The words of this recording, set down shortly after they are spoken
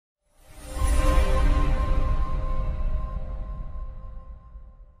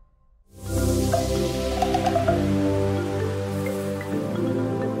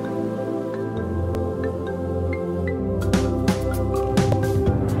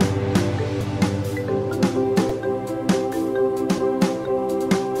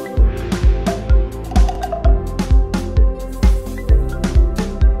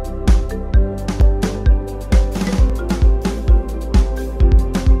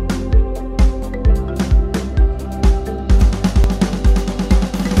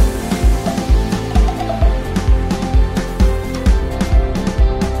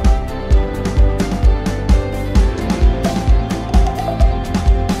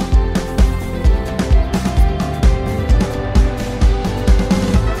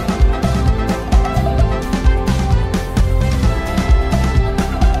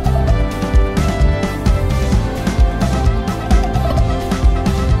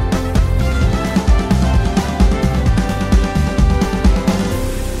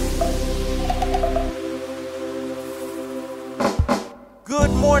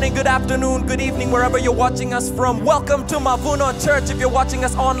good afternoon, good evening, wherever you're watching us from. Welcome to Mavuno Church. If you're watching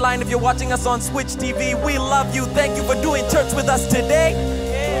us online, if you're watching us on Switch TV, we love you. Thank you for doing church with us today.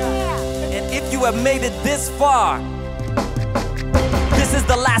 And if you have made it this far, this is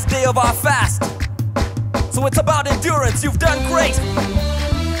the last day of our fast. So it's about endurance. You've done great.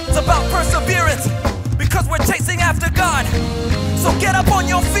 It's about perseverance, because we're chasing after God. So get up on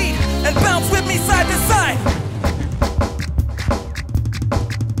your feet and bounce with me side to side.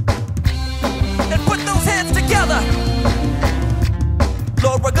 And put those hands together.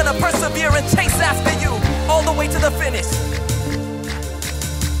 Lord, we're gonna persevere and chase after you all the way to the finish.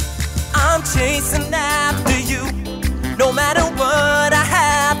 I'm chasing after you, no matter what I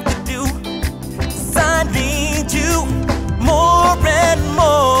have to do. 'Cause I need you more and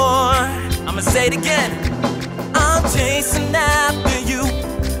more. I'ma say it again. I'm chasing after you,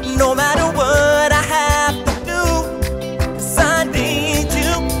 no matter what I have to do. 'Cause I need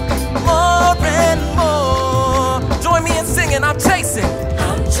you more and more. Join me in singing, I'm chasing.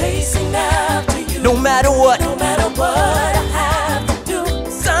 I'm chasing after you, No matter what. no matter what I have to do.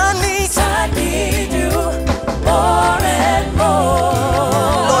 'Cause I need you more and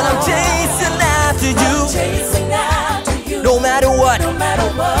more. Lord, I'm chasing after you, I'm chasing after you, no matter what. no matter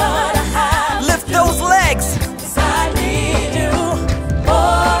what I have. Lift those legs. 'Cause I need you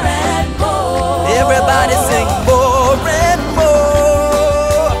more and more. Everybody sing more and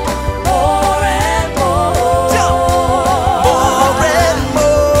more. More and more. Jump. More and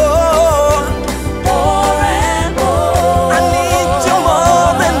more. More and more. I need you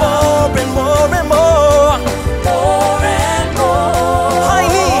more and more and more and more. More and more. High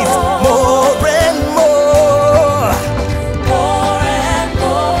knees. More and more. More and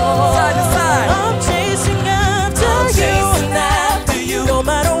more. Side to side. I'm chasing after I'm you, chasing after you, no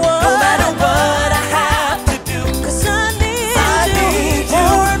matter what. no matter what I have to do. 'Cause I need need you you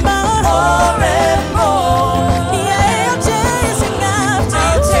more and more. more and more. Yeah, I'm chasing after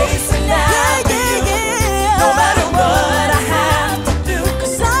I'm you. chasing after you, no matter what I have to do.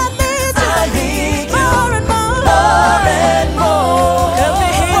 'Cause I need you, I need you more and more. more and more. Help me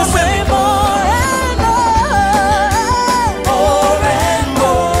hear you say more and more. More and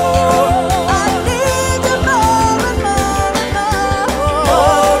more. I need you more and more and more.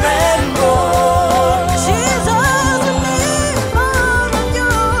 More and more. Jesus, I need more of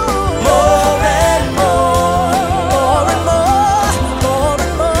you. More and more. More and more. More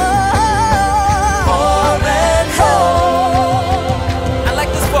and more. More and more. I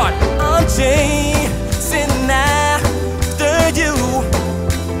like this part. I'm chasing after you.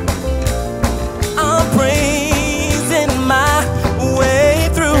 I'm praising my way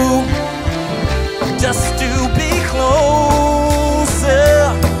through, just to be closer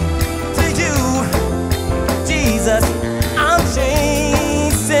to you, Jesus. I'm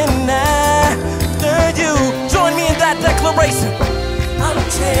chasing after you. Join me in that declaration. I'm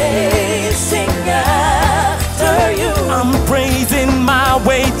chasing after you. I'm praising my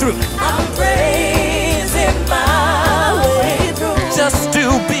way through, I'm praising my way through, just to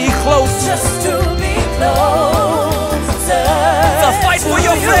be close. just to be closer. The fight for to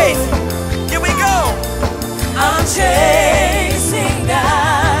your you. faith. Here we go. I'm chasing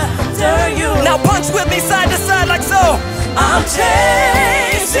after you. Now punch with me side to side like so. I'm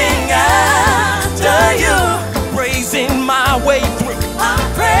chasing after you. Praising my way through, I'm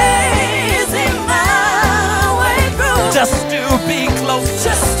praising my way through, just to be close.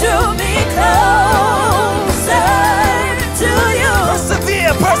 just to be closer to you.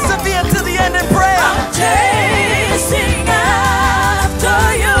 Persevere, persevere to the end in prayer. I'm chasing after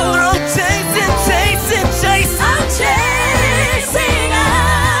you. I'm chasing, chasing, chasing. I'm chasing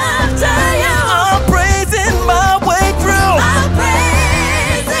after you. I'm praising my way through, I'm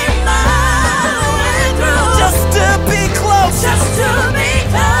praising my way through, just to be close. just to be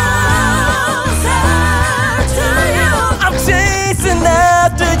closer to you. I'm chasing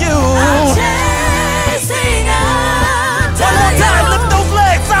after you. I'm chasing after One more time, you. lift those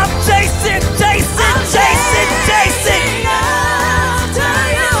legs. I'm chasing, chasing, I'm chasing, chasing. after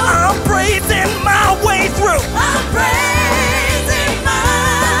you. I'm praising my way through, I'm praising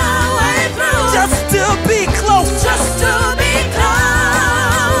my way through, just to be close. just to be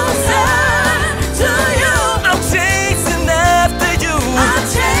closer to you. I'm chasing after you. I'm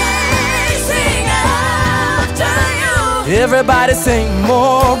chasing after you. Everybody sing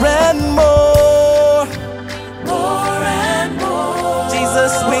more and more. More and more.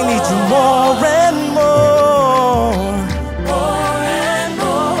 Jesus, we need you more and more. More and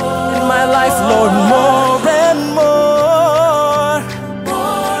more. In my life, Lord, more and more.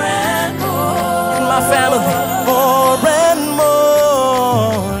 More and more. In my family, more and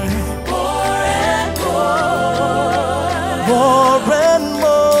more.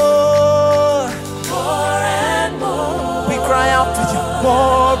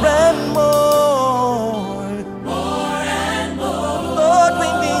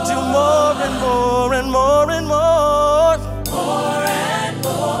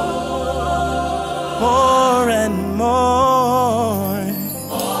 more and more.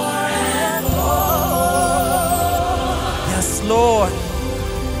 Yes, Lord.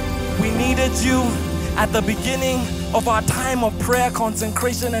 We needed you at the beginning of our time of prayer,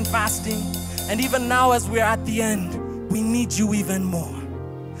 consecration, and fasting. And even now, as we're at the end, we need you even more.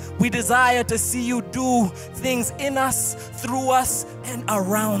 We desire to see you do things in us, through us, and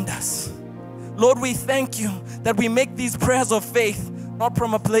around us. Lord, we thank you that we make these prayers of faith not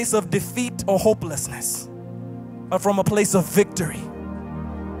from a place of defeat or hopelessness, but from a place of victory.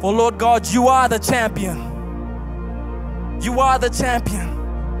 For Lord God, you are the champion. You are the champion.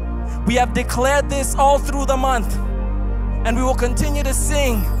 We have declared this all through the month, and we will continue to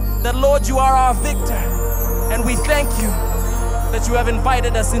sing that, Lord, you are our victor. And we thank you that you have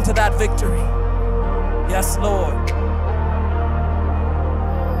invited us into that victory. Yes, Lord.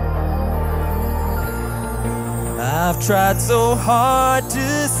 I've tried so hard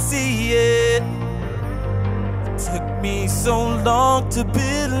to see it. It took me so long to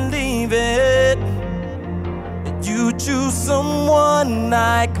believe it, that you choose someone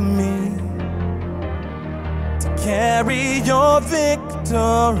like me to carry your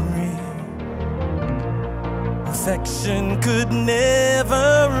victory. Perfection could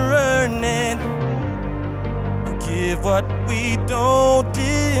never earn it. You give what we don't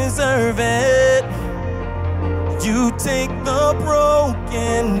deserve it. You take the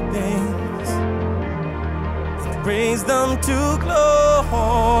broken things and raise them to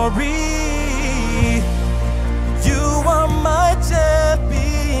glory. You are my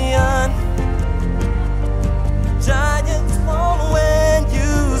champion. Giants fall when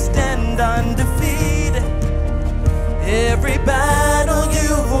you stand undefeated. Every battle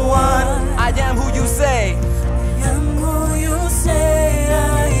you've won. I am who you say. I am who you say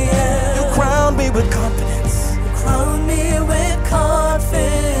I am. You crown me with confidence. You crown me with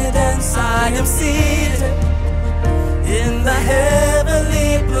confidence. I am seated in the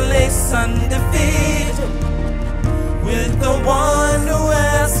heavenly place, undefeated, with the one who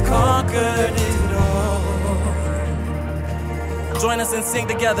has conquered it all. Join us and sing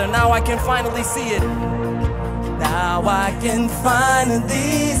together. Now I can finally see it. Now I can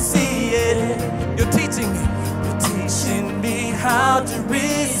finally see it. You're teaching me. You're teaching me how to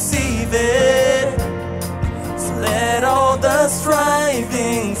receive it. So let all the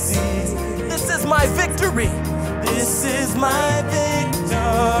striving cease. This is my victory. This is my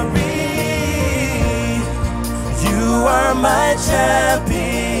victory. You are my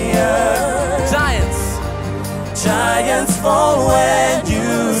champion. Giants fall when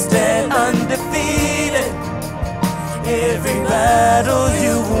you stand undefeated. Every battle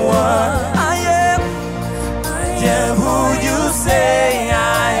you've won. I am who you say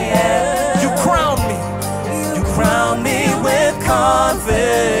I am. You crown me with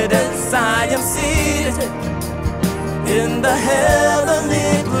confidence. I am seated in the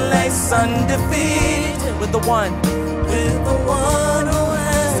heavenly place, undefeated, with the one who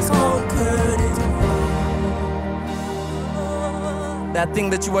has conquered it all. That thing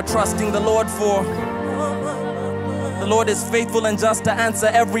that you are trusting the Lord for, the Lord is faithful and just to answer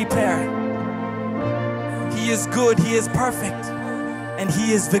every prayer. He is good, He is perfect, and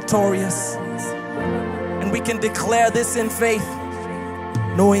He is victorious. And we can declare this in faith,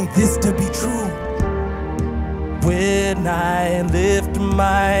 knowing this to be true. When I lift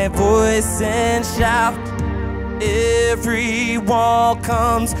my voice and shout, every wall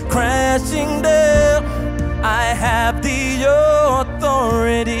comes crashing down. I have the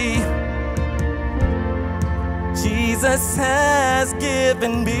authority Jesus has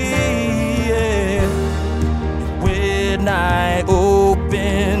given me. When I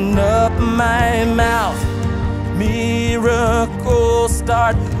open up my mouth, miracles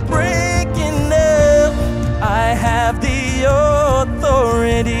start breaking out. I have the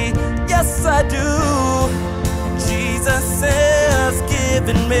authority, yes I do. Jesus has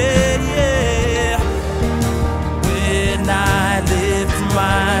given me, yeah. When I lift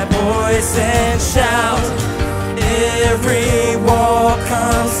my voice and shout, every wall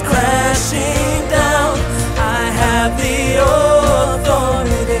comes crashing down. I have the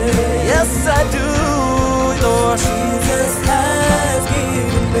authority, yes I do, Lord. Jesus has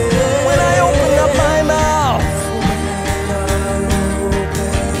given me. When I open up my mouth,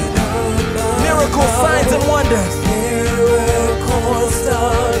 miracles, signs and wonders, miracles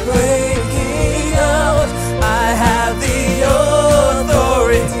start breaking out. I have the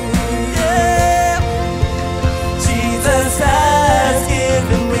authority, yeah. Jesus has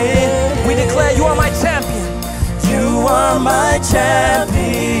given me. We declare you are my champion. You are my champion.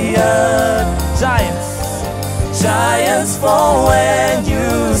 Giants fall when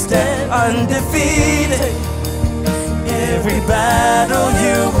you stand undefeated. Every battle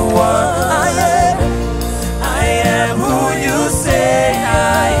you won. I am who you say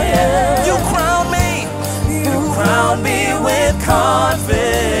I am. You crown me with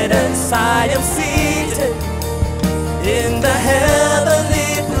confidence. I am seated in the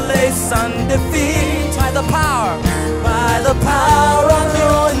heavenly place, undefeated by the power of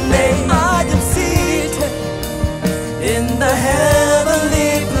your name. I am seated in the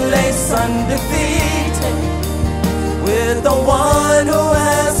heavenly place, undefeated with the one who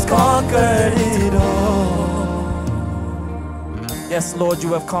has conquered it all. Yes, Lord,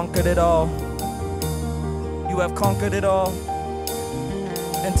 you have conquered it all. You have conquered it all.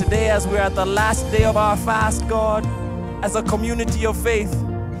 And today, as we're at the last day of our fast, God, as a community of faith,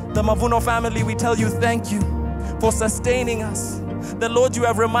 the Mavuno family, we tell you thank you for sustaining us. That, Lord, you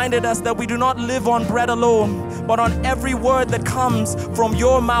have reminded us that we do not live on bread alone, but on every word that comes from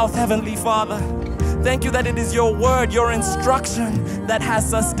your mouth, Heavenly Father. Thank you that it is your word, your instruction that has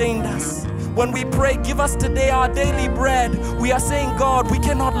sustained us. When we pray, give us today our daily bread, we are saying, God, we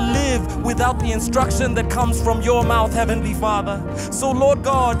cannot live without the instruction that comes from your mouth, Heavenly Father. So, Lord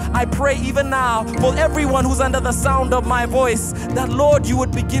God, I pray even now for everyone who's under the sound of my voice, that, Lord, you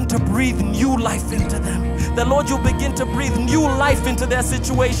would begin to breathe new life into them. That, Lord, you begin to breathe new life into their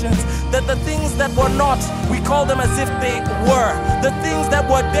situations. That the things that were not, we call them as if they were. The things that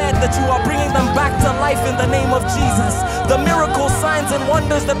were dead, that you are bringing them back to life in the name of Jesus. The miracles, signs, and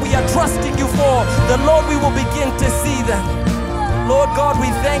wonders that we are trusting you for, the Lord, we will begin to see them. Lord God,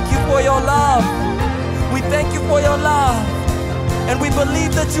 we thank you for your love. We thank you for your love. And we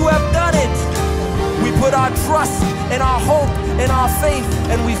believe that you have done it. We put our trust and our hope and our faith,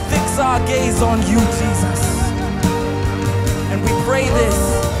 and we fix our gaze on you, Jesus. And we pray this,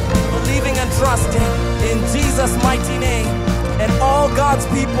 believing and trusting in Jesus' mighty name. And all God's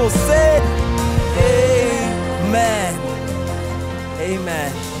people said, amen.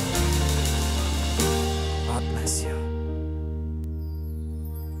 Amen. God bless you.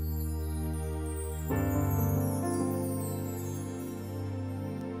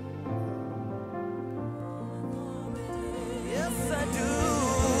 Yes, I do,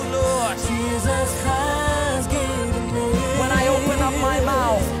 Lord. Jesus has given me. When I open up my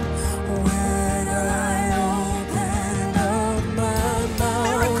mouth, When I open up my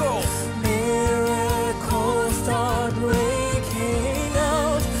mouth, miracles start breaking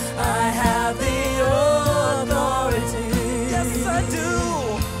out. I have the authority. yes, I do.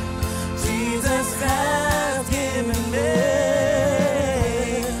 Jesus has given me.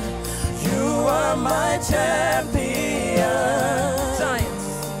 You are my champion.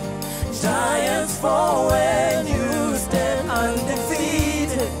 Giants fall when you stand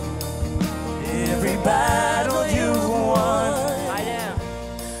undefeated. Every battle you won. I am.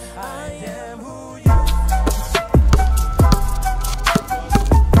 I am who you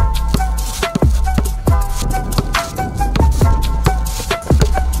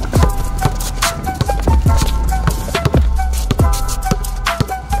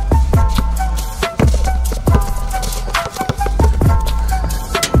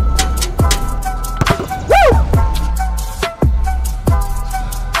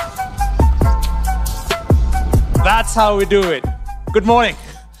That's how we do it. Good morning,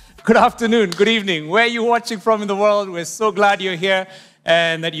 good afternoon, good evening. Where are you watching from in the world? We're so glad you're here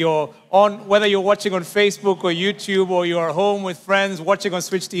and that you're on, whether you're watching on Facebook or YouTube or you're at home with friends watching on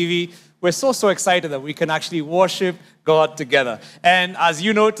Switch TV. We're so excited that we can actually worship God together. And as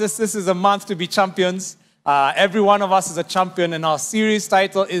you notice, this is a month to be champions. Every one of us is a champion, and our series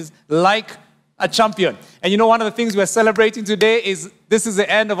title is Like a Champion. And you know, one of the things we're celebrating today is this is the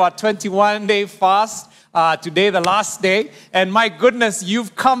end of our 21-day fast. Today, the last day, and my goodness,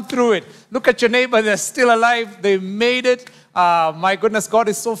 you've come through it. Look at your neighbor, they're still alive, they made it. My goodness, God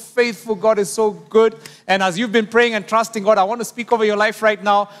is so faithful, God is so good. And as you've been praying and trusting God, I want to speak over your life right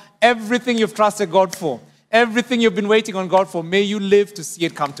now. Everything you've trusted God for, everything you've been waiting on God for, may you live to see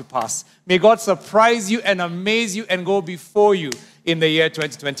it come to pass. May God surprise you and amaze you and go before you in the year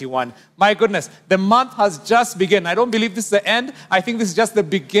 2021. My goodness, the month has just begun. I don't believe this is the end. I think this is just the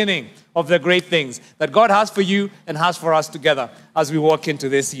beginning of the great things that God has for you and has for us together as we walk into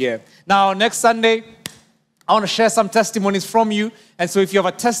this year. Now, next Sunday, I want to share some testimonies from you. And so if you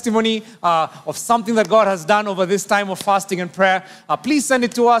have a testimony of something that God has done over this time of fasting and prayer, please send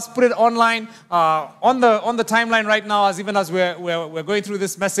it to us. Put it online on the timeline right now, as we're going through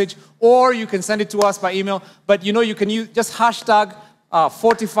this message. Or you can send it to us by email. But you know, you can use just hashtag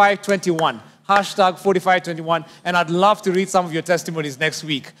 4521. Hashtag 4521. And I'd love to read some of your testimonies next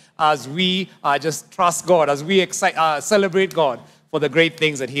week as we just trust God, as we celebrate God for the great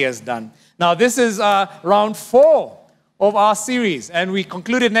things that he has done. Now, this is round 4 of our series, and we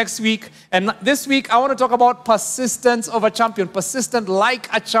concluded next week. And this week, I want to talk about persistence of a champion, persistent like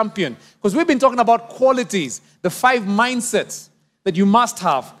a champion. Because we've been talking about qualities, the 5 mindsets that you must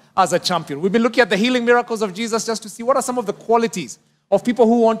have as a champion. We've been looking at the healing miracles of Jesus just to see what are some of the qualities of people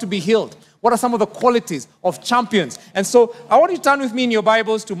who want to be healed. What are some of the qualities of champions? And so I want you to turn with me in your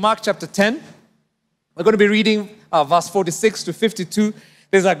Bibles to Mark chapter 10. We're going to be reading verse 46 to 52.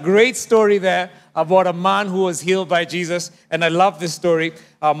 There's a great story there about a man who was healed by Jesus, and I love this story.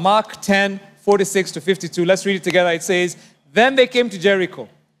 Mark 10, 46 to 52. Let's read it together. It says, "Then they came to Jericho.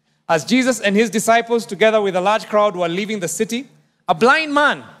 As Jesus and his disciples, together with a large crowd, were leaving the city, a blind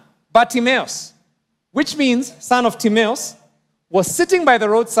man, Bartimaeus, which means son of Timaeus, was sitting by the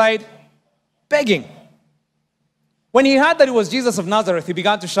roadside begging. When he heard that it was Jesus of Nazareth, he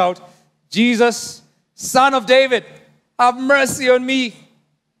began to shout, 'Jesus, Son of David, have mercy on me.'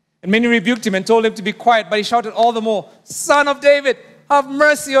 And many rebuked him and told him to be quiet, but he shouted all the more, 'Son of David, have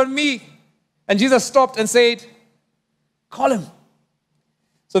mercy on me.' And Jesus stopped and said, 'Call him.'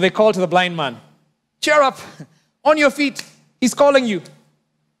 So they called to the blind man, 'Cheer up, on your feet, he's calling you.'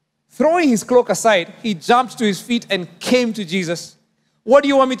 Throwing his cloak aside, he jumped to his feet and came to Jesus. 'What do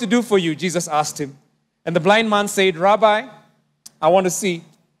you want me to do for you?' Jesus asked him. And the blind man said, 'Rabbi, I want to see.'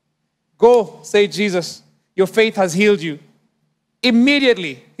 'Go,' said Jesus, 'your faith has healed you.'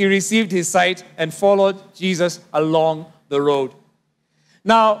 Immediately, he received his sight and followed Jesus along the road."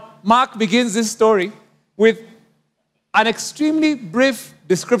 Now, Mark begins this story with an extremely brief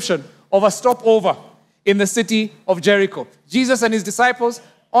description of a stopover in the city of Jericho. Jesus and his disciples,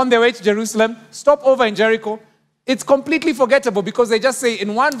 on their way to Jerusalem, stop over in Jericho. It's completely forgettable because they just say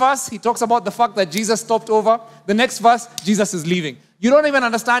in one verse, he talks about the fact that Jesus stopped over. The next verse, Jesus is leaving. You don't even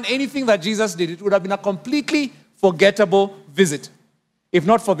understand anything that Jesus did. It would have been a completely forgettable visit, if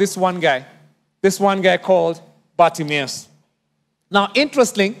not for this one guy called Bartimaeus. Now,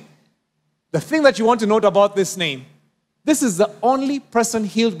 interesting, the thing that you want to note about this name, this is the only person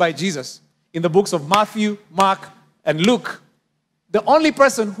healed by Jesus in the books of Matthew, Mark, and Luke. The only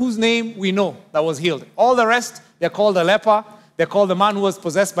person whose name we know that was healed. All the rest, they're called a leper, they're called the man who was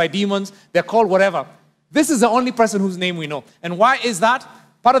possessed by demons, they're called whatever. This is the only person whose name we know. And why is that?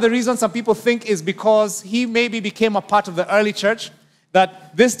 Part of the reason some people think is because he maybe became a part of the early church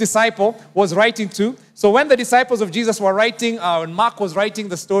that this disciple was writing to. So when the disciples of Jesus were writing, and Mark was writing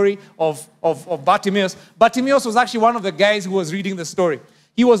the story of Bartimaeus, Bartimaeus was actually one of the guys who was reading the story.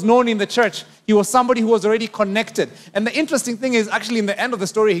 He was known in the church. He was somebody who was already connected. And the interesting thing is, actually, in the end of the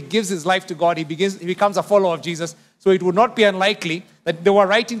story, he gives his life to God. He becomes a follower of Jesus. So it would not be unlikely that they were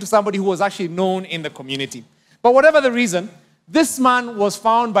writing to somebody who was actually known in the community. But whatever the reason, this man was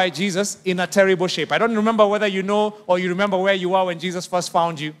found by Jesus in a terrible shape. I don't remember whether you know or you remember where you were when Jesus first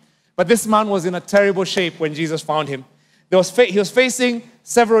found you. But this man was in a terrible shape when Jesus found him. He was facing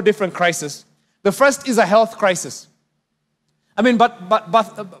several different crises. The first is a health crisis. I mean, but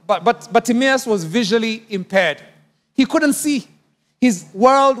Bartimaeus was visually impaired. He couldn't see. His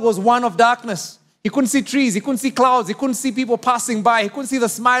world was one of darkness. He couldn't see trees. He couldn't see clouds. He couldn't see people passing by. He couldn't see the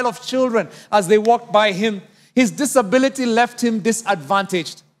smile of children as they walked by him. His disability left him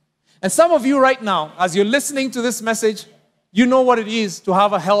disadvantaged. And some of you right now, as you're listening to this message, you know what it is to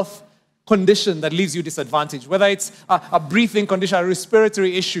have a health condition that leaves you disadvantaged. Whether it's a breathing condition, a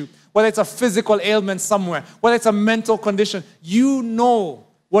respiratory issue, whether it's a physical ailment somewhere, whether it's a mental condition, you know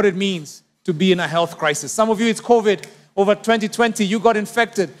what it means to be in a health crisis. Some of you, it's COVID. Over 2020, you got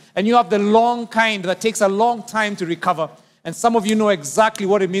infected, and you have the long kind that takes a long time to recover. And some of you know exactly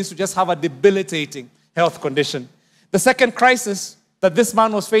what it means to just have a debilitating health condition. The second crisis that this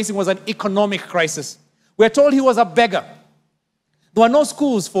man was facing was an economic crisis. We're told he was a beggar. There were no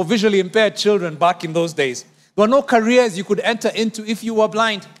schools for visually impaired children back in those days. There were no careers you could enter into if you were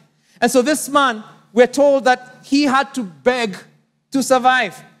blind. And so this man, we're told that he had to beg to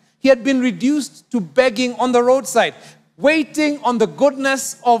survive. He had been reduced to begging on the roadside, waiting on the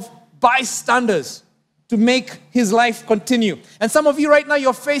goodness of bystanders to make his life continue. And some of you right now,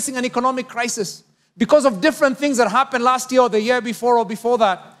 you're facing an economic crisis because of different things that happened last year or the year before or before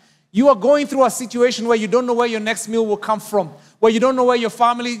that. You are going through a situation where you don't know where your next meal will come from, where you don't know where your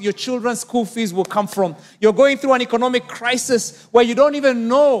family, your children's school fees will come from. You're going through an economic crisis where you don't even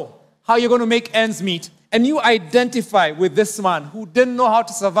know how you're going to make ends meet. And you identify with this man who didn't know how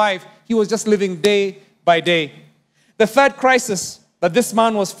to survive. He was just living day by day. The third crisis that this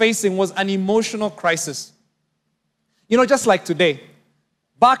man was facing was an emotional crisis. You know, just like today,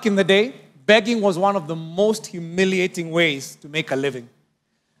 back in the day, begging was one of the most humiliating ways to make a living.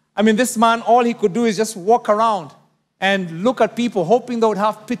 I mean, this man, all he could do is just walk around and look at people, hoping they would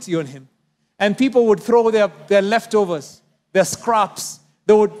have pity on him. And people would throw their leftovers, their scraps.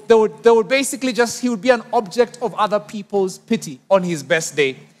 They would basically he would be an object of other people's pity on his best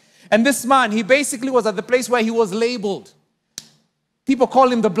day. And this man, he basically was at the place where he was labeled. People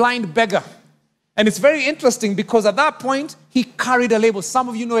call him the blind beggar. And it's very interesting because at that point, he carried a label. Some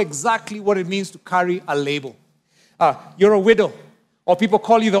of you know exactly what it means to carry a label. You're a widow, or people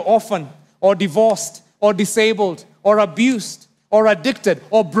call you the orphan, or divorced, or disabled, or abused, or addicted,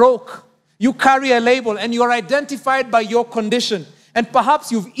 or broke. You carry a label and you are identified by your condition. And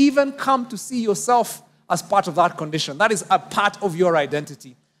perhaps you've even come to see yourself as part of that condition. That is a part of your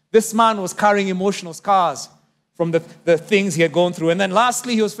identity. This man was carrying emotional scars from the things he had gone through. And then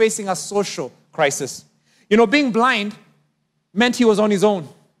lastly, he was facing a social crisis. You know, being blind meant he was on his own.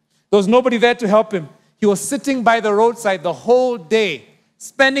 There was nobody there to help him. He was sitting by the roadside the whole day,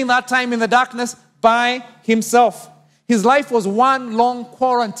 spending that time in the darkness by himself. His life was one long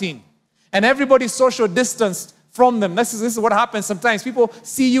quarantine. And everybody social distanced from them. This is what happens sometimes. People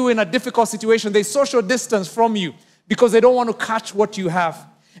see you in a difficult situation. They social distance from you because they don't want to catch what you have.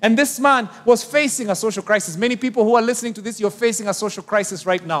 And this man was facing a social crisis. Many people who are listening to this, you're facing a social crisis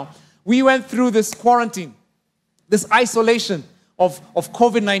right now. We went through this quarantine, this isolation of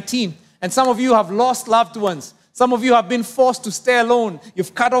COVID-19. And some of you have lost loved ones. Some of you have been forced to stay alone.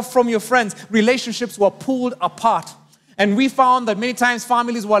 You've cut off from your friends. Relationships were pulled apart. And we found that many times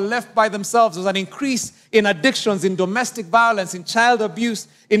families were left by themselves. There was an increase in addictions, in domestic violence, in child abuse,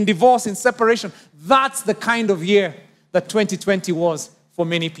 in divorce, in separation. That's the kind of year that 2020 was for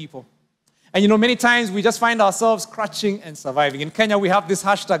many people. And you know, many times we just find ourselves crutching and surviving. In Kenya, we have this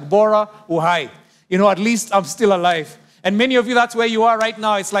hashtag, Bora Uhai. You know, at least I'm still alive. And many of you, that's where you are right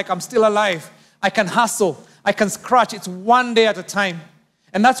now. It's like, I'm still alive. I can hustle. I can scratch. It's one day at a time.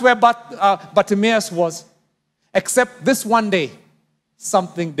 And that's where Bartimaeus was. Except this one day,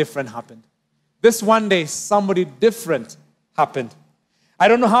 something different happened. This one day, somebody different happened. I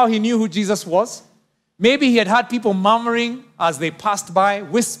don't know how he knew who Jesus was. Maybe he had had people murmuring as they passed by,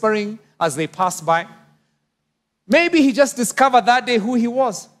 whispering as they passed by. Maybe he just discovered that day who he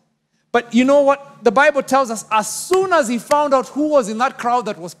was. But you know what? The Bible tells us as soon as he found out who was in that crowd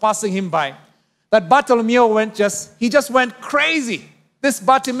that was passing him by, that Bartimaeus just went crazy. This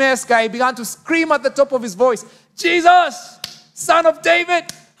Bartimaeus guy began to scream at the top of his voice, Jesus, Son of David,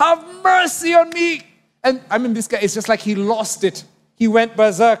 have mercy on me. And I mean, this guy, it's just like he lost it. He went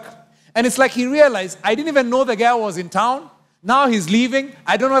berserk. And it's like he realized, I didn't even know the guy was in town. Now he's leaving.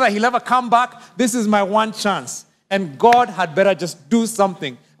 I don't know that he'll ever come back. This is my one chance. And God had better just do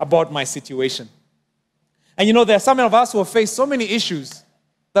something about my situation. And you know, there are some of us who have faced so many issues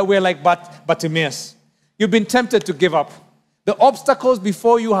that we're like Bartimaeus. You've been tempted to give up. The obstacles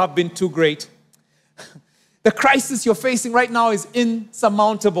before you have been too great. The crisis you're facing right now is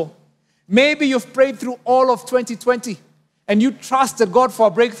insurmountable. Maybe you've prayed through all of 2020 and you trusted God for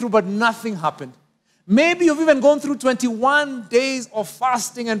a breakthrough, but nothing happened. Maybe you've even gone through 21 days of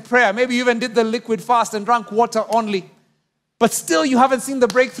fasting and prayer. Maybe you even did the liquid fast and drank water only. But still you haven't seen the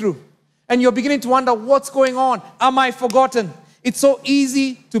breakthrough. And you're beginning to wonder, what's going on? Am I forgotten? It's so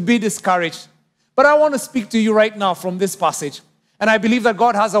easy to be discouraged. But I want to speak to you right now from this passage. And I believe that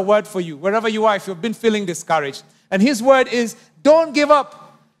God has a word for you, wherever you are, if you've been feeling discouraged. And his word is, don't give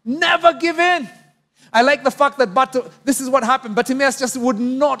up. Never give in. I like the fact that this is what happened. Bartimaeus just would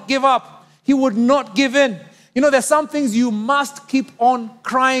not give up. He would not give in. You know, there's some things you must keep on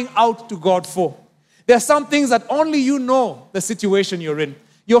crying out to God for. There are some things that only you know the situation you're in.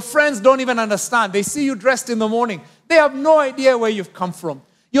 Your friends don't even understand. They see you dressed in the morning. They have no idea where you've come from.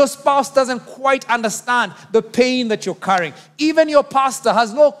 Your spouse doesn't quite understand the pain that you're carrying. Even your pastor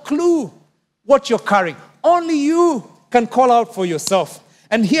has no clue what you're carrying. Only you can call out for yourself.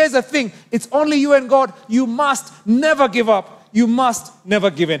 And here's the thing. It's only you and God. You must never give up. You must never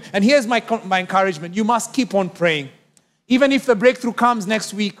give in. And here's my encouragement. You must keep on praying. Even if the breakthrough comes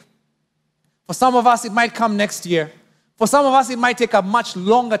next week. For some of us, it might come next year. For some of us, it might take a much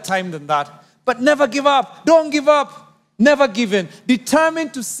longer time than that. But never give up. Don't give up. Never give in.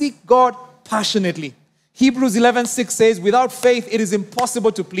 Determined to seek God passionately. Hebrews 11:6 says, without faith, it is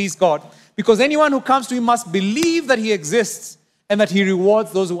impossible to please God. Because anyone who comes to him must believe that he exists and that he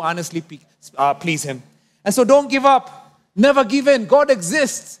rewards those who honestly please him. And so don't give up. Never give in. God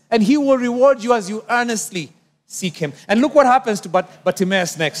exists and he will reward you as you earnestly seek him. And look what happens to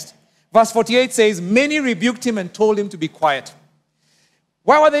Bartimaeus next. Verse 48 says, many rebuked him and told him to be quiet.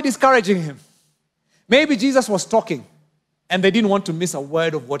 Why were they discouraging him? Maybe Jesus was talking and they didn't want to miss a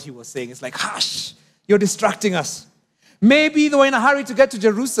word of what he was saying. It's like, hush, you're distracting us. Maybe they were in a hurry to get to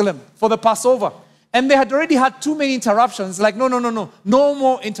Jerusalem for the Passover. And they had already had too many interruptions. Like, no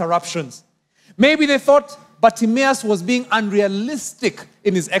more interruptions. Maybe they thought Bartimaeus was being unrealistic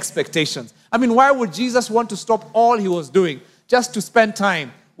in his expectations. I mean, why would Jesus want to stop all he was doing just to spend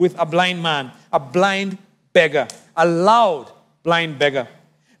time with a blind man, a blind beggar, a loud blind beggar?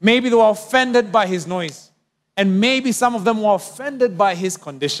 Maybe they were offended by his noise. And maybe some of them were offended by his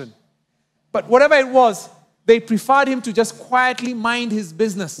condition. But whatever it was, they preferred him to just quietly mind his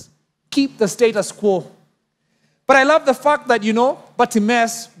business, keep the status quo. But I love the fact that,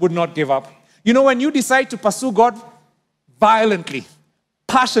 Bartimaeus would not give up. When you decide to pursue God violently,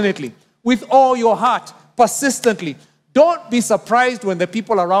 passionately, with all your heart, persistently, don't be surprised when the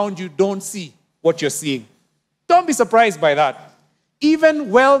people around you don't see what you're seeing. Don't be surprised by that. Even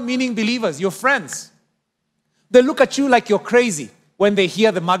well-meaning believers, your friends, they look at you like you're crazy when they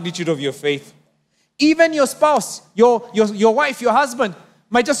hear the magnitude of your faith. Even your spouse, your wife, your husband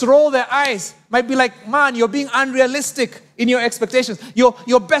might just roll their eyes, might be like, man, you're being unrealistic in your expectations.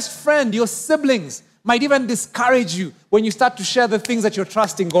 Your best friend, your siblings might even discourage you when you start to share the things that you're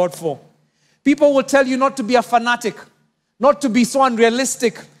trusting God for. People will tell you not to be a fanatic, not to be so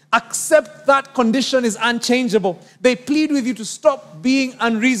unrealistic. Accept that condition is unchangeable. They plead with you to stop being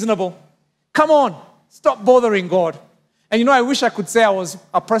unreasonable. Come on, stop bothering God. And I wish I could say I was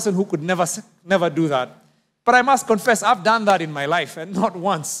a person who could never do that. But I must confess, I've done that in my life, and not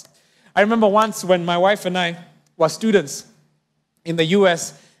once. I remember once when my wife and I were students in the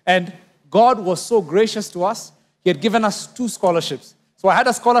US, and God was so gracious to us. He had given us 2 scholarships. So I had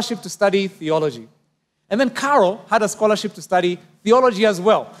a scholarship to study theology. And then Carol had a scholarship to study theology as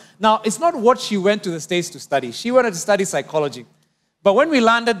well. Now, it's not what she went to the States to study. She wanted to study psychology. But when we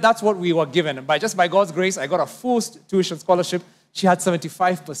landed, that's what we were given. And by God's grace, I got a full tuition scholarship. She had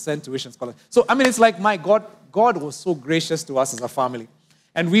 75% tuition scholarship. So, it's like, my God was so gracious to us as a family.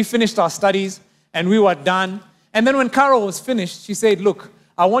 And we finished our studies, and we were done. And then when Carol was finished, she said, look,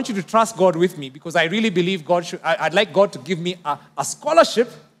 I want you to trust God with me because I really believe I'd like God to give me a scholarship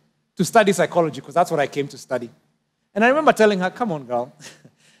to study psychology because that's what I came to study. And I remember telling her, come on, girl.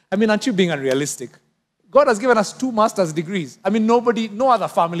 Aren't you being unrealistic? God has given us 2 master's degrees. No other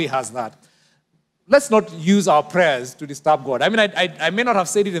family has that. Let's not use our prayers to disturb God. I may not have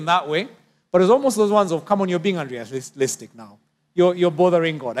said it in that way, but it's almost those ones of, come on, you're being unrealistic now. You're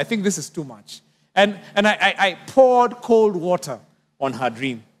bothering God. I think this is too much. And I poured cold water on her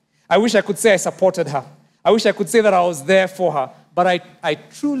dream. I wish I could say I supported her. I wish I could say that I was there for her. But I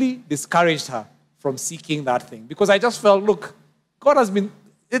truly discouraged her from seeking that thing. Because I just felt, look, God has been...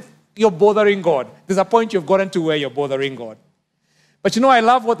 You're bothering God. There's a point you've gotten to where you're bothering God. But I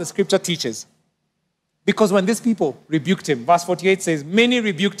love what the scripture teaches. Because when these people rebuked him, verse 48 says, many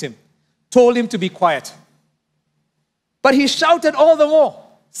rebuked him, told him to be quiet. But he shouted all the more,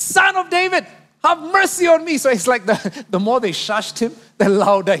 Son of David, have mercy on me. So it's like the more they shushed him, the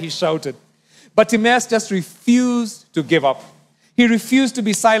louder he shouted. But Bartimaeus just refused to give up. He refused to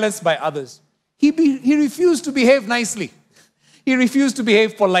be silenced by others. He refused to behave nicely. He refused to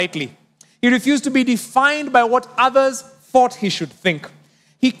behave politely. He refused to be defined by what others thought he should think.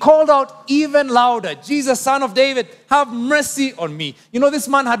 He called out even louder, Jesus, Son of David, have mercy on me. This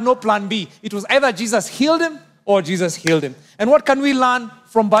man had no plan B. It was either Jesus healed him or Jesus healed him. And what can we learn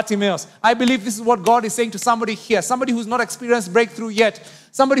from Bartimaeus? I believe this is what God is saying to somebody here, somebody who's not experienced breakthrough yet,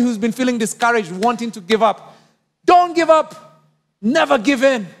 somebody who's been feeling discouraged, wanting to give up. Don't give up. Never give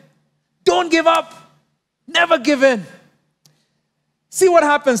in. Don't give up. Never give in. See what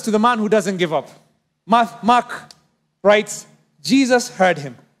happens to the man who doesn't give up. Mark writes, Jesus heard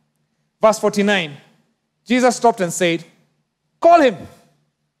him. Verse 49, Jesus stopped and said, call him.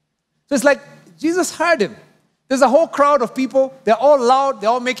 So it's like Jesus heard him. There's a whole crowd of people. They're all loud. They're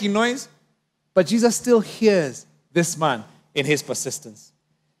all making noise. But Jesus still hears this man in his persistence.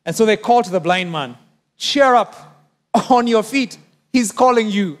 And so they call to the blind man, cheer up, on your feet. He's calling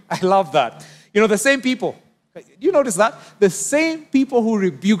you. I love that. The same people. You notice that? The same people who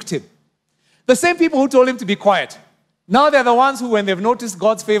rebuked him. The same people who told him to be quiet. Now they're the ones who, when they've noticed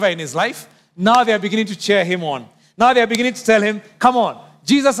God's favor in his life, now they're beginning to cheer him on. Now they're beginning to tell him, come on,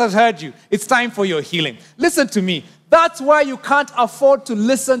 Jesus has heard you. It's time for your healing. Listen to me. That's why you can't afford to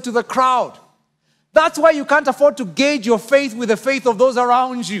listen to the crowd. That's why you can't afford to gauge your faith with the faith of those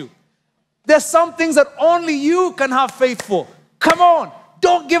around you. There's some things that only you can have faith for. Come on,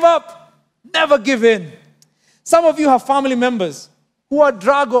 don't give up. Never give in. Some of you have family members who are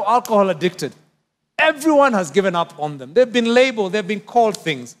drug or alcohol addicted. Everyone has given up on them. They've been labeled, they've been called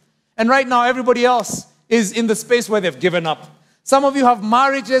things. And right now, everybody else is in the space where they've given up. Some of you have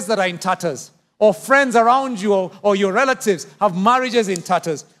marriages that are in tatters, or friends around you or your relatives have marriages in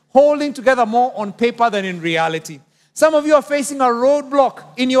tatters. holding together more on paper than in reality. Some of you are facing a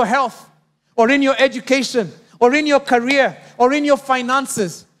roadblock in your health, or in your education, or in your career, or in your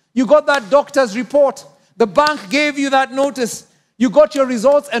finances. You got that doctor's report. The bank gave you that notice. You got your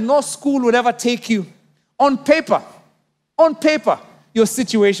results, and no school would ever take you. On paper, your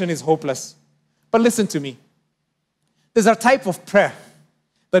situation is hopeless. But listen to me. There's a type of prayer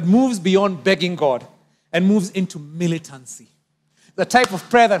that moves beyond begging God and moves into militancy. The type of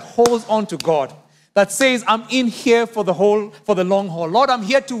prayer that holds on to God, that says, I'm in here for the long haul. Lord, I'm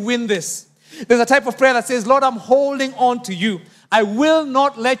here to win this. There's a type of prayer that says, Lord, I'm holding on to you. I will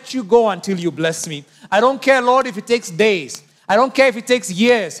not let you go until you bless me. I don't care, Lord, if it takes days. I don't care if it takes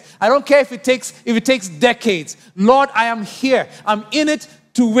years. I don't care if it takes decades. Lord, I am here. I'm in it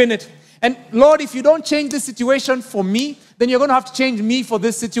to win it. And Lord, if you don't change this situation for me, then you're going to have to change me for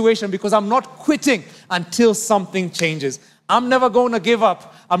this situation, because I'm not quitting until something changes. I'm never going to give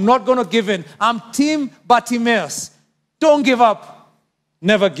up. I'm not going to give in. I'm Team Bartimaeus. Don't give up.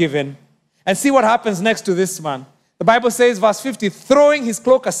 Never give in. And see what happens next to this man. The Bible says, verse 50, throwing his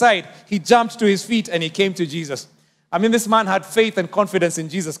cloak aside, he jumped to his feet and he came to Jesus. I mean, this man had faith and confidence in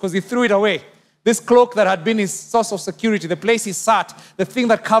Jesus because he threw it away. This cloak that had been his source of security, the place he sat, the thing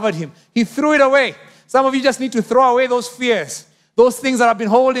that covered him, he threw it away. Some of you just need to throw away those fears, those things that have been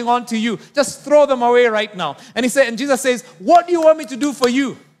holding on to you. Just throw them away right now. And Jesus says, what do you want me to do for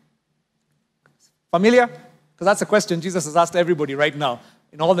you? Familiar? Because that's a question Jesus has asked everybody right now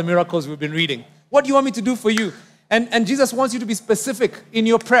in all the miracles we've been reading. What do you want me to do for you? And Jesus wants you to be specific in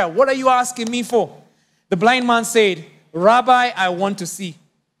your prayer. What are you asking me for? The blind man said, Rabbi, I want to see.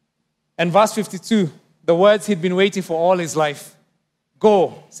 And verse 52, the words he'd been waiting for all his life.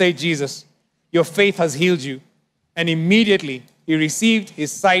 Go, said Jesus, your faith has healed you. And immediately he received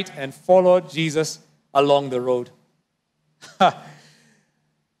his sight and followed Jesus along the road.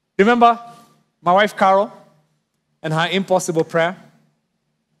 Remember my wife Carol and her impossible prayer?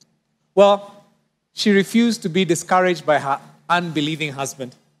 Well, she refused to be discouraged by her unbelieving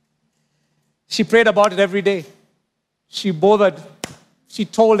husband. She prayed about it every day. She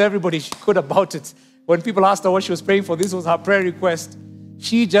told everybody she could about it. When people asked her what she was praying for, this was her prayer request.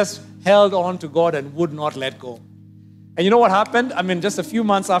 She just held on to God and would not let go. And you know what happened? I mean, just a few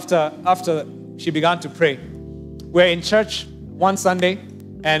months after she began to pray, we're in church one Sunday,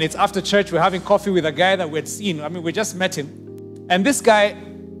 and it's after church, we're having coffee with a guy that we had seen. I mean, we just met him. And this guy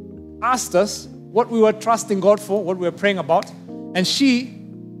asked us what we were trusting God for, what we were praying about. And she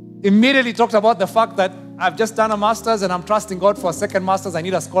immediately talked about the fact that I've just done a master's and I'm trusting God for a second master's. I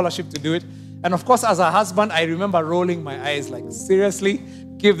need a scholarship to do it. And of course, as a husband, I remember rolling my eyes like, seriously,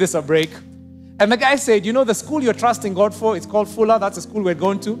 give this a break. And the guy said, you know, the school you're trusting God for, it's called Fuller. That's the school we're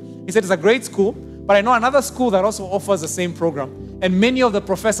going to. He said, it's a great school, but I know another school that also offers the same program. And many of the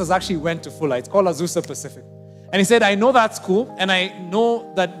professors actually went to Fuller. It's called Azusa Pacific. And he said, I know that school, and I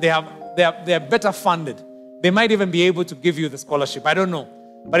know that they are better funded. They might even be able to give you the scholarship. I don't know.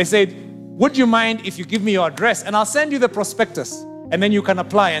 But he said, would you mind if you give me your address and I'll send you the prospectus and then you can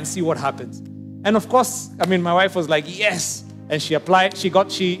apply and see what happens. And of course, I mean, my wife was like, yes. And she applied. She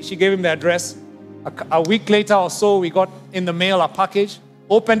gave him the address. A week later or so, we got in the mail a package,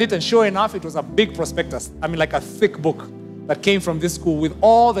 opened it, and sure enough, it was a big prospectus. I mean, like a thick book that came from this school with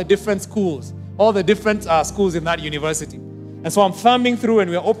all the different schools, schools in that university. And so I'm thumbing through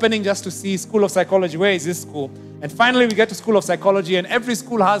and we're opening just to see School of Psychology. Where is this school? And finally we get to School of Psychology, and every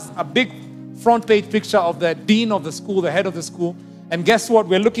school has a big front page picture of the dean of the school, the head of the school. And guess what?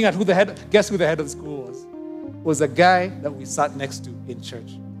 We're looking at guess who the head of the school was? It was a guy that we sat next to in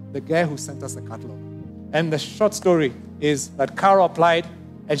church. The guy who sent us the catalog. And the short story is that Carol applied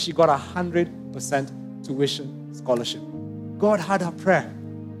and she got 100% tuition scholarship. God had her prayer.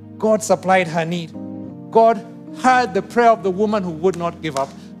 God supplied her need. God heard the prayer of the woman who would not give up.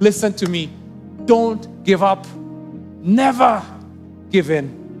 Listen to me. Don't give up. Never give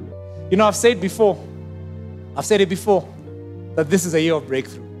in. You know, I've said it before, that this is a year of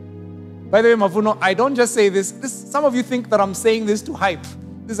breakthrough. By the way, Mavuno, I don't just say this. Some of you think that I'm saying this to hype.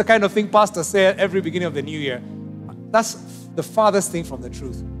 This is the kind of thing pastors say at every beginning of the new year. That's the farthest thing from the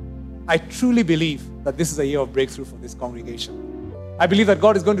truth. I truly believe that this is a year of breakthrough for this congregation. I believe that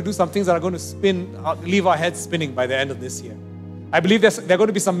God is going to do some things that are going to leave our heads spinning by the end of this year. I believe there are going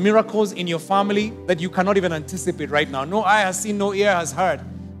to be some miracles in your family that you cannot even anticipate right now. No eye has seen, no ear has heard,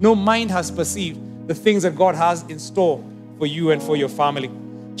 no mind has perceived the things that God has in store for you and for your family.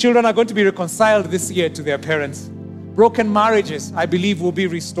 Children are going to be reconciled this year to their parents. Broken marriages, I believe, will be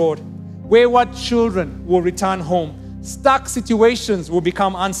restored. Wayward children will return home. Stuck situations will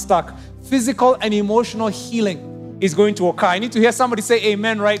become unstuck. Physical and emotional healing is going to occur. I need to hear somebody say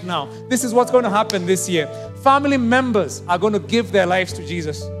amen right now. This is what's going to happen this year. Family members are going to give their lives to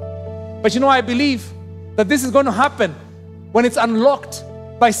Jesus. But you know, I believe that this is going to happen when it's unlocked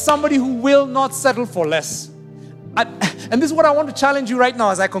by somebody who will not settle for less. And this is what I want to challenge you right now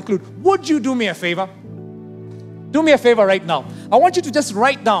as I conclude. Would you do me a favor? Do me a favor right now. I want you to just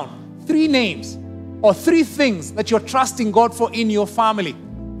write down 3 names or 3 things that you're trusting God for in your family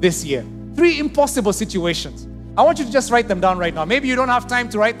this year. 3 impossible situations. I want you to just write them down right now. Maybe you don't have time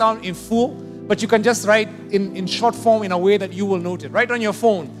to write down in full, but you can just write in short form in a way that you will note it. Write on your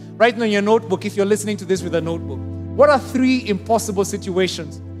phone. Write on your notebook if you're listening to this with a notebook. What are 3 impossible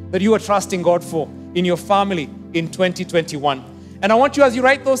situations that you are trusting God for in your family in 2021? And I want you, as you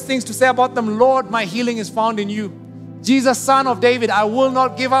write those things, to say about them, Lord, my healing is found in you. Jesus, Son of David, I will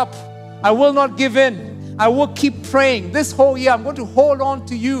not give up. I will not give in. I will keep praying. This whole year, I'm going to hold on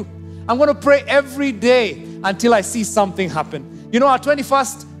to you. I'm going to pray every day until I see something happen. You know, our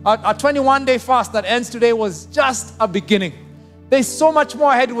 21-day fast that ends today was just a beginning. There's so much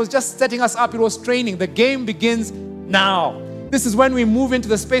more ahead. It was just setting us up. It was training. The game begins now. This is when we move into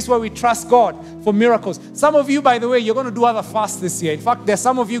the space where we trust God for miracles. Some of you, by the way, you're going to do other fasts this year. In fact, there's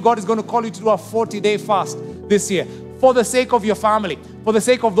some of you, God is going to call you to do a 40-day fast this year for the sake of your family, for the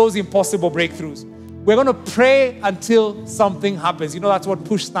sake of those impossible breakthroughs. We're going to pray until something happens. You know, that's what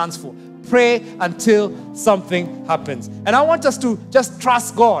PUSH stands for. Pray until something happens. And I want us to just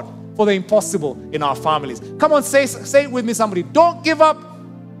trust God for the impossible in our families. Come on, say it with me, somebody. Don't give up,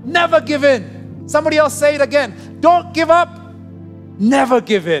 never give in. Somebody else say it again. Don't give up, never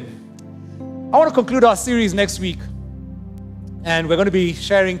give in. I want to conclude our series next week. And we're going to be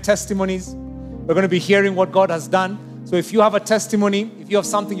sharing testimonies. We're going to be hearing what God has done. So if you have a testimony, if you have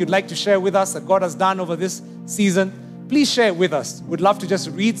something you'd like to share with us that God has done over this season, please share it with us. We'd love to just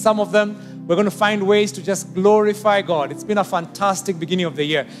read some of them. We're going to find ways to just glorify God. It's been a fantastic beginning of the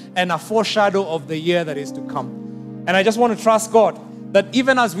year and a foreshadow of the year that is to come. And I just want to trust God that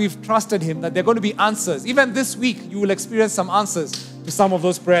even as we've trusted Him, that there are going to be answers. Even this week, you will experience some answers to some of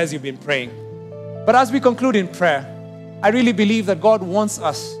those prayers you've been praying. But as we conclude in prayer, I really believe that God wants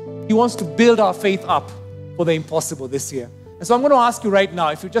us. He wants to build our faith up for the impossible this year. And so I'm going to ask you right now,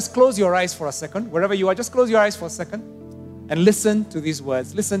 if you just close your eyes for a second, wherever you are, just close your eyes for a second and listen to these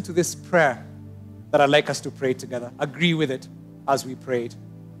words. Listen to this prayer that I'd like us to pray together. Agree with it as we prayed.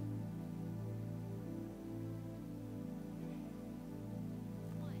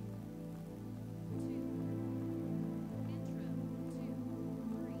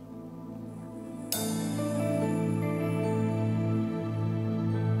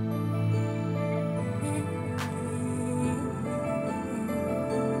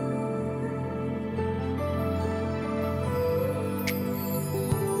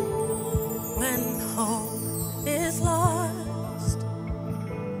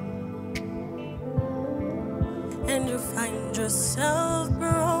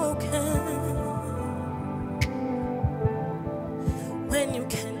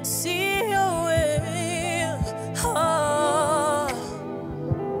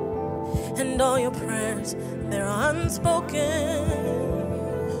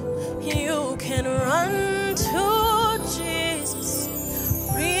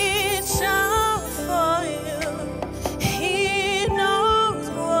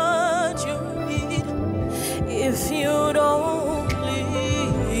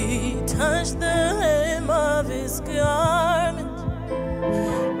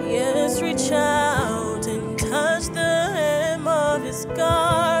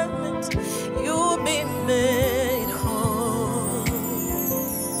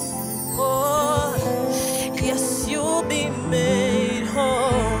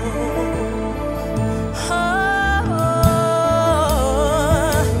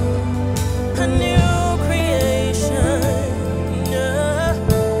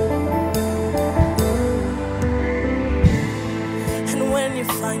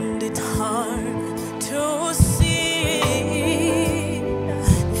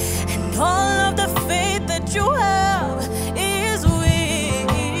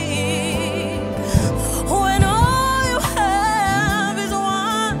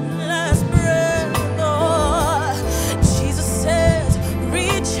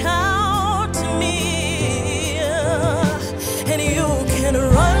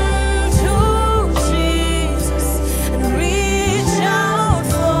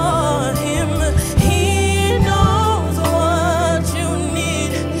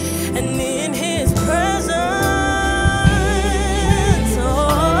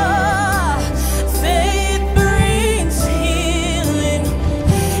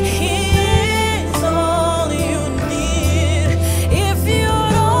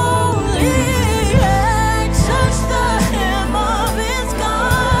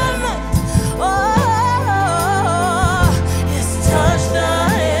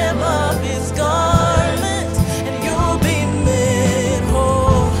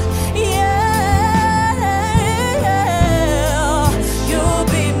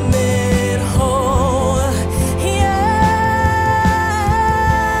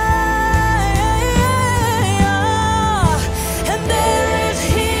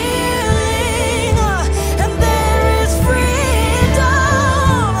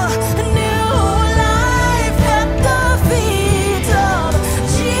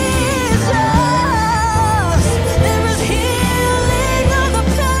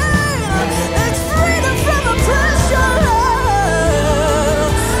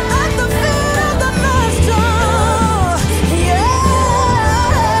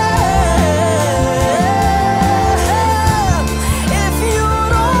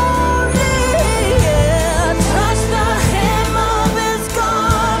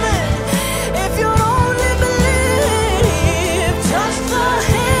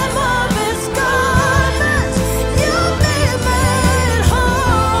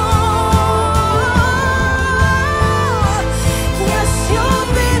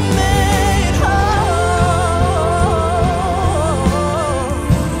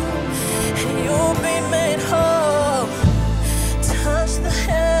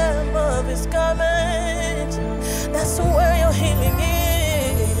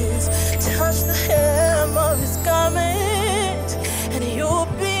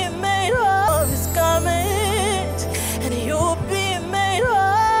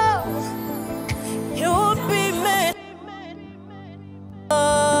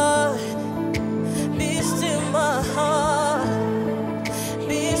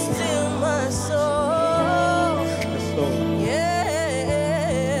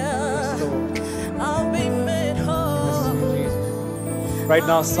 Right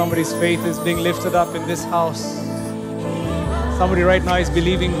now, somebody's faith is being lifted up in this house. Somebody right now is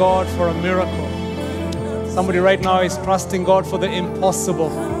believing God for a miracle. Somebody right now is trusting God for the impossible.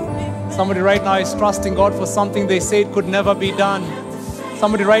 Somebody right now is trusting God for something they said could never be done.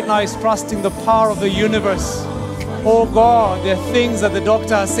 Somebody right now is trusting the power of the universe. Oh God, there are things that the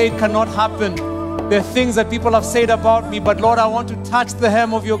doctor has said cannot happen. There are things that people have said about me, but Lord, I want to touch the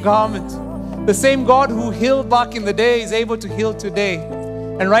hem of your garment. The same God who healed back in the day is able to heal today.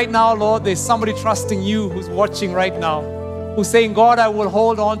 And right now, Lord, there's somebody trusting you who's watching right now, who's saying, God, I will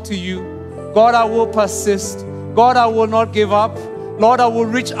hold on to you. God, I will persist. God, I will not give up. Lord, I will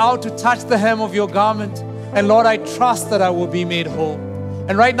reach out to touch the hem of your garment. And Lord, I trust that I will be made whole.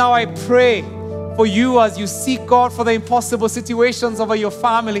 And right now, I pray for you as you seek God for the impossible situations over your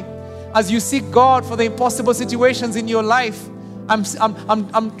family, as you seek God for the impossible situations in your life. I'm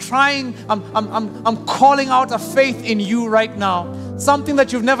calling out a faith in you right now. Something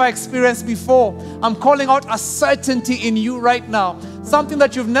that you've never experienced before. I'm calling out a certainty in you right now. Something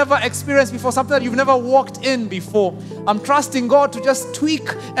that you've never experienced before. Something that you've never walked in before. I'm trusting God to just tweak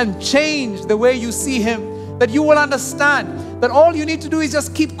and change the way you see Him. That you will understand that all you need to do is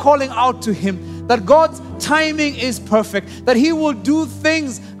just keep calling out to Him. That God's timing is perfect. That He will do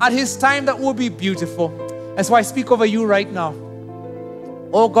things at His time that will be beautiful. And so I speak over you right now.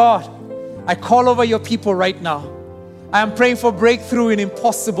 Oh God, I call over your people right now. I am praying for breakthrough in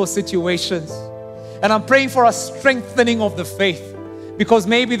impossible situations. And I'm praying for a strengthening of the faith. Because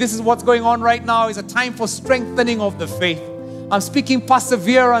maybe this is what's going on right now, is a time for strengthening of the faith. I'm speaking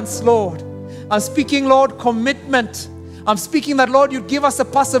perseverance, Lord. I'm speaking, Lord, commitment. I'm speaking that, Lord, you'd give us a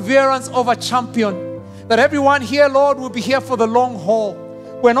perseverance of a champion. That everyone here, Lord, will be here for the long haul.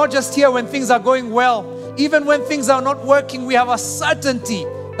 We're not just here when things are going well. Even when things are not working, we have a certainty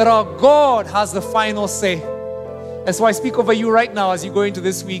that our God has the final say. And so I speak over you right now as you go into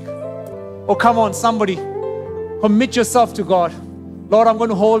this week. Oh, come on, somebody. Commit yourself to God. Lord, I'm going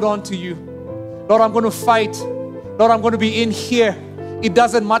to hold on to you. Lord, I'm going to fight. Lord, I'm going to be in here. It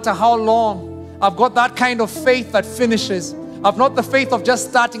doesn't matter how long. I've got that kind of faith that finishes. I've not the faith of just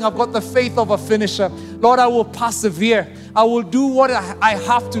starting. I've got the faith of a finisher. Lord, I will persevere. I will do what I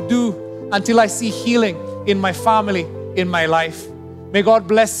have to do until I see healing in my family, in my life. May God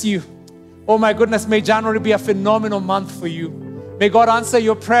bless you. Oh my goodness, may January be a phenomenal month for you. May God answer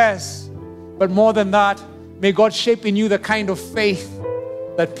your prayers. But more than that, may God shape in you the kind of faith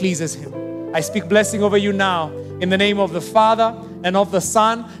that pleases Him. I speak blessing over you now in the name of the Father and of the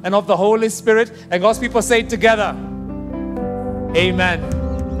Son and of the Holy Spirit. And God's people say it together. Amen.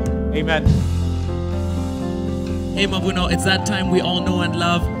 Amen. Hey Mavuno, it's that time we all know and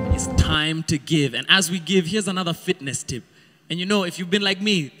love. It's time to give. And as we give, here's another fitness tip. And you know, if you've been like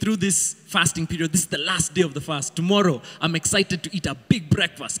me through this fasting period, this is the last day of the fast. Tomorrow, I'm excited to eat a big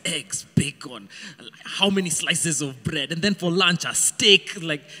breakfast, eggs, bacon, how many slices of bread. And then for lunch, a steak.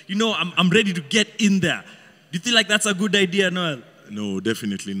 Like, you know, I'm ready to get in there. Do you feel like that's a good idea, Noel? No,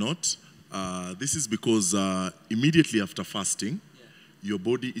 definitely not. This is because immediately after fasting, your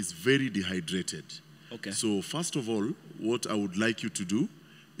body is very dehydrated. Okay. So first of all, what I would like you to do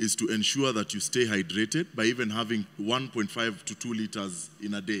is to ensure that you stay hydrated by even having 1.5 to 2 liters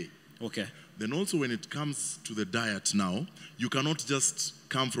in a day. Okay. Then also when it comes to the diet now, you cannot just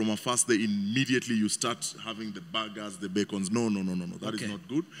come from a fast day immediately you start having the burgers, the bacons. No. That is not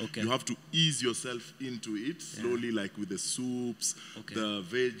good. Okay. You have to ease yourself into it slowly, like with the soups, the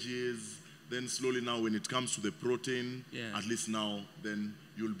veggies. Then slowly now when it comes to the protein, at least now, then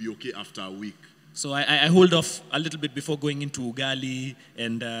you'll be okay after a week. So I hold off a little bit before going into ugali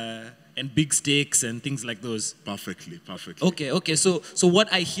and big steaks and things like those. Perfectly. Okay. So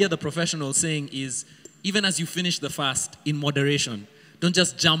what I hear the professionals saying is, even as you finish the fast, in moderation, don't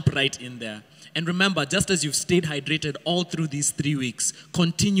just jump right in there. And remember, just as you've stayed hydrated all through these 3 weeks,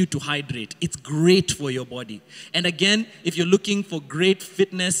 continue to hydrate. It's great for your body. And again, if you're looking for great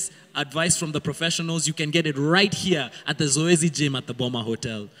fitness advice from the professionals, you can get it right here at the Zoezi Gym at the Boma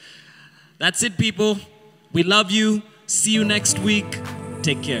Hotel. That's it, people. We love you. See you next week.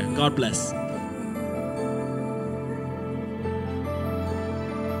 Take care. God bless.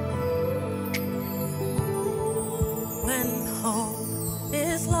 When hope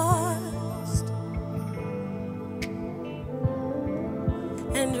is lost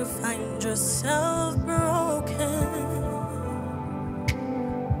and you find yourself broken,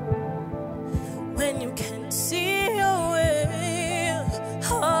 when you can't see your way,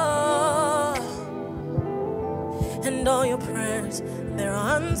 and all your prayers, they're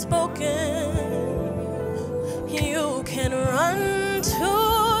unspoken, you can run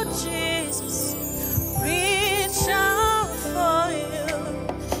to Jesus, reach out for you.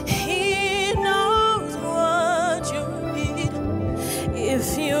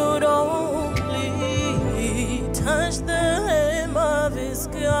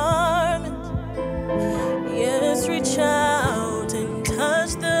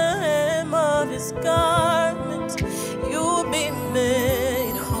 is God.